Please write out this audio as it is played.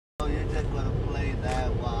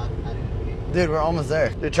Dude, we're almost there.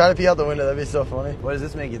 Dude, try to pee out the window. That'd be so funny. What does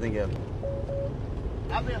this make you think of?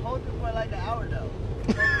 I've been holding for like an hour now.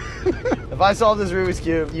 If I solve this Rubik's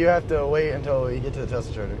Cube, you have to wait until we get to the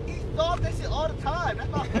Tesla charger. He solves this shit all the time.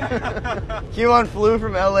 That's not fair. Kewon flew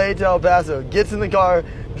from LA to El Paso, gets in the car,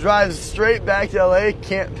 drives straight back to LA,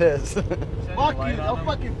 can't piss. Fuck you. Don't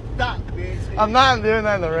fucking stop, bitch. I'm not doing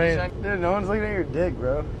that in the rain. Dude, no one's looking at your dick,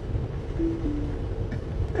 bro.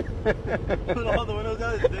 Put all the windows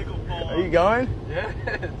down, his dick will fall. Are you going?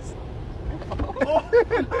 Yes. Oh,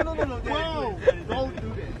 no. Whoa, don't do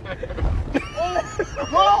that. Oh,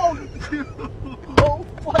 whoa. Oh,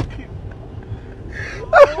 fucking.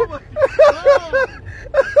 Oh, my God.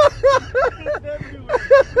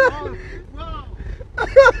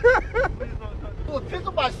 Oh, pick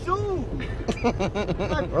up my shoe.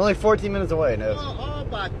 We're only 14 minutes away, no. Oh,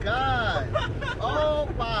 my God. Oh,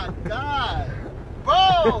 my God.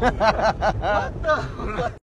 Bro. What the?